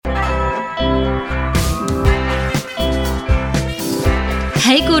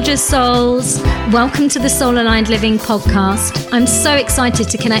gorgeous souls. Welcome to the Soul Aligned Living podcast. I'm so excited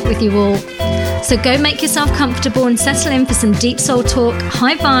to connect with you all. So go make yourself comfortable and settle in for some deep soul talk,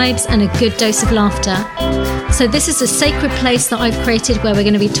 high vibes, and a good dose of laughter. So this is a sacred place that I've created where we're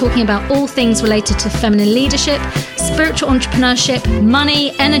going to be talking about all things related to feminine leadership, spiritual entrepreneurship,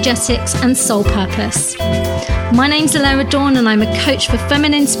 money, energetics, and soul purpose. My name's Alara Dawn, and I'm a coach for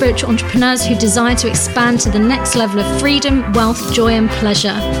feminine spiritual entrepreneurs who desire to expand to the next level of freedom, wealth, joy, and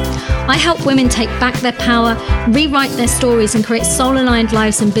pleasure. I help women take back their power, rewrite their stories, and create soul-aligned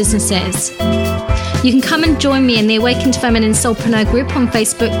lives and businesses. You can come and join me in the Awakened Feminine Soulpreneur group on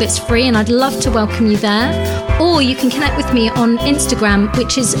Facebook that's free, and I'd love to welcome you there. Or you can connect with me on Instagram,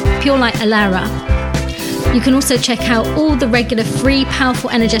 which is Pure Light Alara. You can also check out all the regular free, powerful,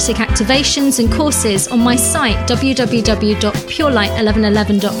 energetic activations and courses on my site,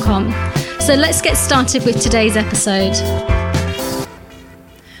 www.purelight1111.com. So let's get started with today's episode.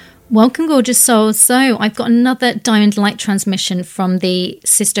 Welcome, gorgeous souls. So I've got another Diamond Light transmission from the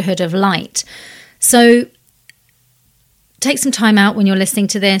Sisterhood of Light. So take some time out when you're listening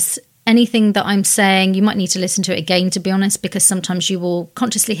to this. Anything that I'm saying, you might need to listen to it again, to be honest, because sometimes you will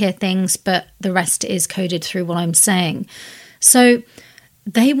consciously hear things, but the rest is coded through what I'm saying. So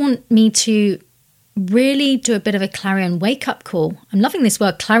they want me to really do a bit of a clarion wake-up call. I'm loving this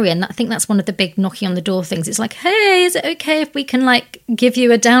word clarion. I think that's one of the big knocking on the door things. It's like, hey, is it okay if we can give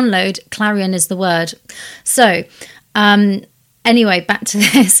you a download? Clarion is the word. So anyway, back to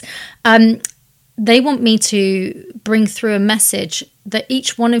this. They want me to bring through a message that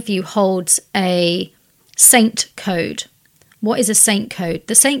each one of you holds a saint code. What is a saint code?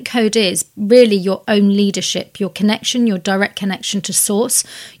 The saint code is really your own leadership, your connection, your direct connection to source,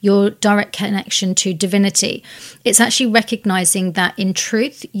 your direct connection to divinity. It's actually recognizing that in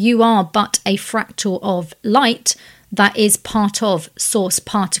truth, you are but a fractal of light that is part of source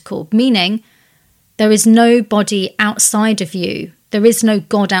particle, meaning there is no body outside of you. There is no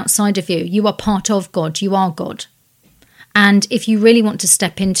God outside of you. You are part of God. You are God. And if you really want to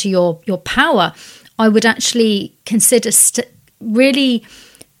step into your power, I would actually consider really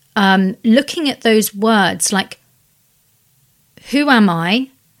looking at those words like, who am I?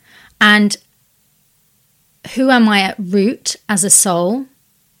 And who am I at root as a soul?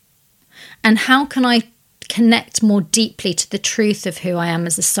 And how can I connect more deeply to the truth of who I am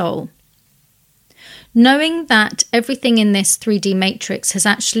as a soul? Knowing that everything in this 3D matrix has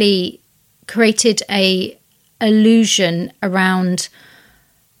actually created a illusion around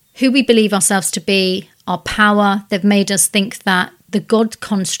who we believe ourselves to be, our power. They've made us think that the God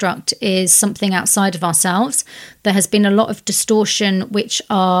construct is something outside of ourselves. There has been a lot of distortion, which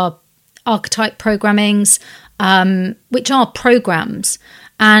are archetype programmings, which are programs.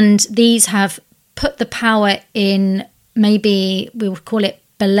 And these have put the power in, maybe we would call it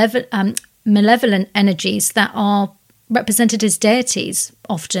malevolent energies that are represented as deities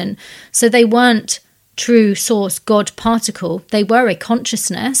often. So they weren't true source God particle. They were a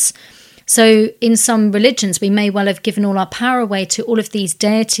consciousness. So in some religions, we may well have given all our power away to all of these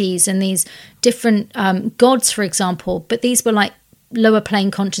deities and these different gods, for example, but these were like lower plane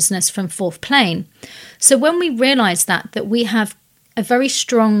consciousness from fourth plane. So when we realize that we have a very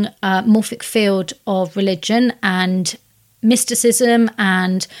strong morphic field of religion and mysticism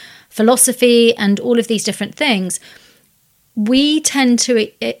and philosophy and all of these different things, we tend to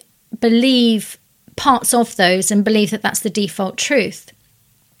believe parts of those and believe that that's the default truth.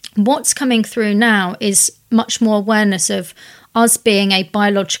 What's coming through now is much more awareness of us being a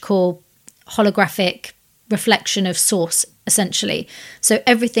biological holographic reflection of source, essentially. So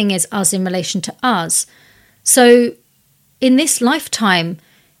everything is us in relation to us. So in this lifetime,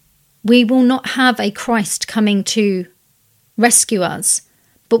 we will not have a Christ coming to rescue us.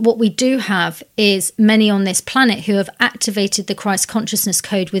 But what we do have is many on this planet who have activated the Christ consciousness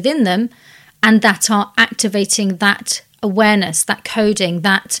code within them, and that are activating that awareness, that coding,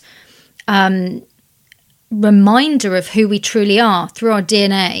 that reminder of who we truly are through our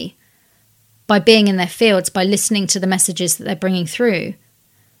DNA, by being in their fields, by listening to the messages that they're bringing through.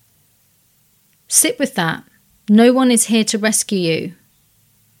 Sit with that. No one is here to rescue you.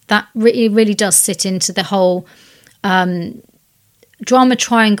 That really does sit into the whole drama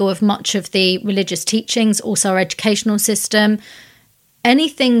triangle of much of the religious teachings, also our educational system.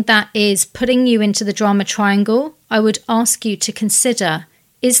 Anything that is putting you into the drama triangle, I would ask you to consider,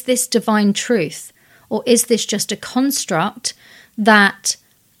 is this divine truth? Or is this just a construct that,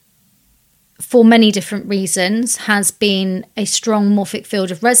 for many different reasons, has been a strong morphic field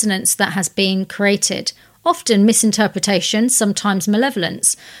of resonance that has been created? Often misinterpretation, sometimes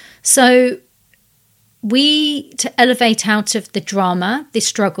malevolence. So to elevate out of the drama, the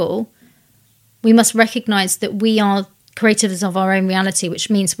struggle, we must recognize that we are creators of our own reality, which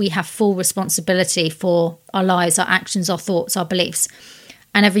means we have full responsibility for our lives, our actions, our thoughts, our beliefs.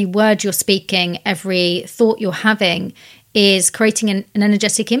 And every word you're speaking, every thought you're having is creating an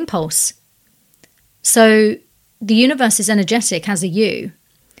energetic impulse. So the universe is energetic as a you.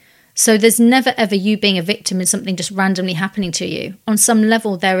 So there's never ever you being a victim and something just randomly happening to you. On some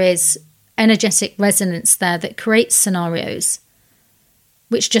level, there is energetic resonance there that creates scenarios,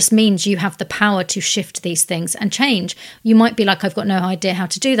 which just means you have the power to shift these things and change. You might be like, I've got no idea how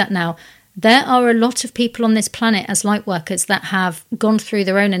to do that now. There are a lot of people on this planet as light workers that have gone through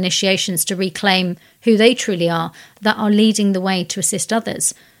their own initiations to reclaim who they truly are, that are leading the way to assist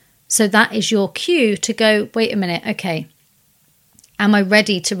others. So that is your cue to go, wait a minute, okay. Am I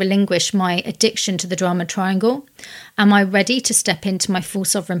ready to relinquish my addiction to the drama triangle? Am I ready to step into my full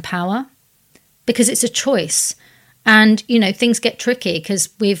sovereign power? Because it's a choice. And, things get tricky because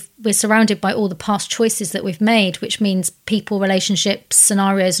we're surrounded by all the past choices that we've made, which means people, relationships,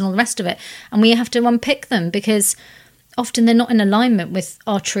 scenarios, and all the rest of it. And we have to unpick them because often they're not in alignment with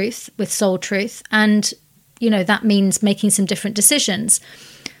our truth, with soul truth. And, that means making some different decisions.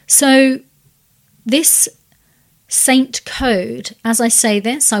 So this saint code, as I say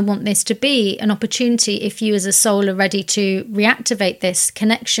this, I want this to be an opportunity if you as a soul are ready to reactivate this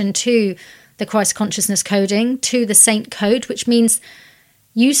connection to the Christ consciousness coding, to the saint code, which means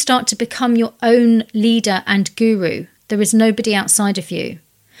you start to become your own leader and guru. There is nobody outside of you.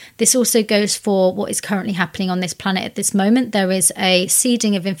 This also goes for what is currently happening on this planet at this moment. There is a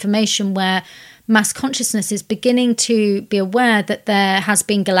seeding of information where mass consciousness is beginning to be aware that there has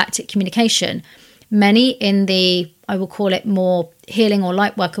been galactic communication. Many in the, I will call it more healing or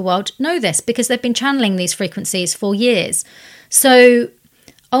light worker world, know this because they've been channeling these frequencies for years. So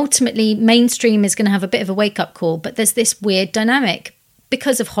ultimately, mainstream is going to have a bit of a wake-up call, but there's this weird dynamic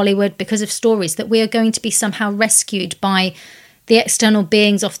because of Hollywood, because of stories, that we are going to be somehow rescued by the external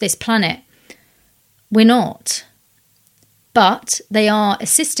beings off this planet. We're not. But they are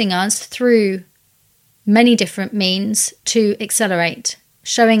assisting us through many different means to accelerate,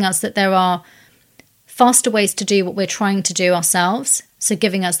 showing us that there are faster ways to do what we're trying to do ourselves. So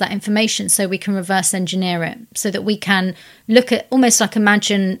giving us that information so we can reverse engineer it, so that we can look at almost like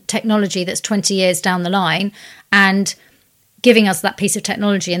imagine technology that's 20 years down the line and giving us that piece of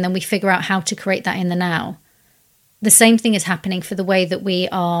technology, and then we figure out how to create that in the now. The same thing is happening for the way that we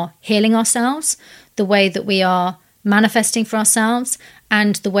are healing ourselves, the way that we are manifesting for ourselves,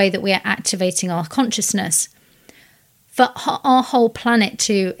 and the way that we are activating our consciousness. For our whole planet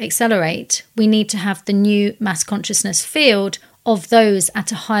to accelerate, we need to have the new mass consciousness field of those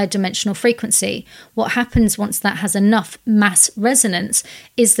at a higher dimensional frequency. What happens once that has enough mass resonance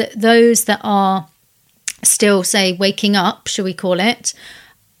is that those that are still, say, waking up, shall we call it,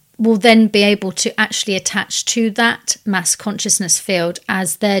 will then be able to actually attach to that mass consciousness field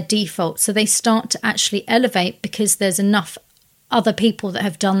as their default. So they start to actually elevate because there's enough other people that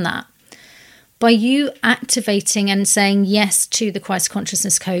have done that. By you activating and saying yes to the Christ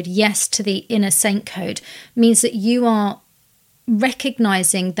consciousness code, yes to the inner saint code, means that you are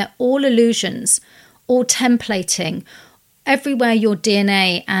recognizing that all illusions, all templating, everywhere your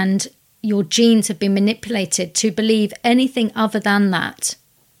DNA and your genes have been manipulated to believe anything other than that,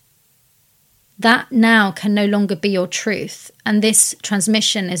 that now can no longer be your truth. And this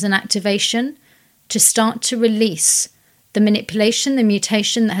transmission is an activation to start to release the manipulation, the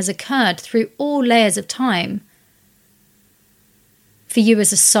mutation that has occurred through all layers of time for you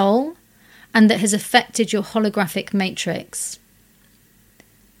as a soul, and that has affected your holographic matrix.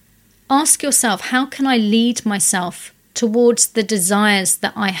 Ask yourself, how can I lead myself towards the desires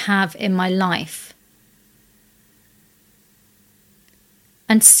that I have in my life?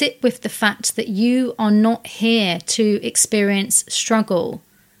 And sit with the fact that you are not here to experience struggle.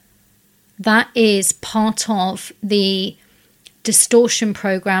 That is part of the distortion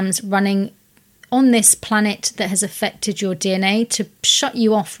programs running on this planet that has affected your DNA to shut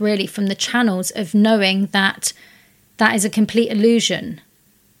you off really from the channels of knowing that that is a complete illusion.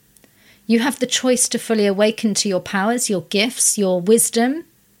 You have the choice to fully awaken to your powers, your gifts, your wisdom,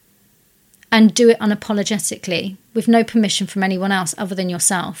 and do it unapologetically with no permission from anyone else other than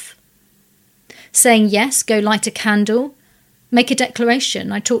yourself. Saying yes, go light a candle, make a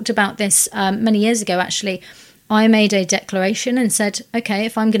declaration. I talked about this many years ago, actually. I made a declaration and said, okay,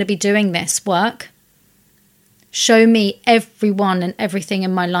 if I'm going to be doing this work, show me everyone and everything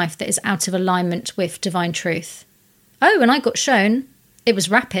in my life that is out of alignment with divine truth. Oh, and I got shown. It was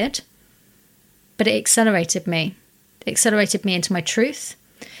rapid, but it accelerated me. It accelerated me into my truth.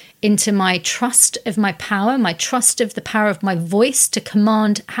 into my trust of my power, my trust of the power of my voice to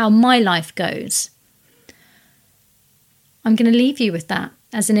command how my life goes. I'm going to leave you with that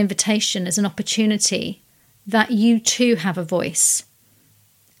as an invitation, as an opportunity that you too have a voice.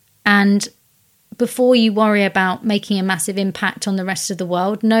 And before you worry about making a massive impact on the rest of the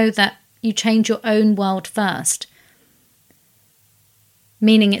world, know that you change your own world first.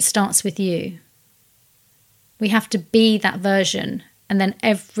 Meaning it starts with you. We have to be that version, and then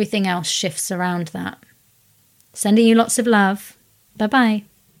everything else shifts around that. Sending you lots of love. Bye-bye.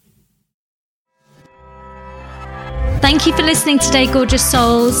 Thank you for listening today, gorgeous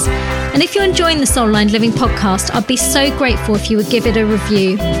souls. And if you're enjoying the Soul Aligned Living podcast, I'd be so grateful if you would give it a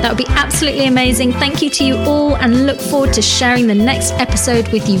review. That would be absolutely amazing. Thank you to you all, and look forward to sharing the next episode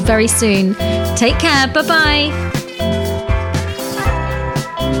with you very soon. Take care. Bye-bye.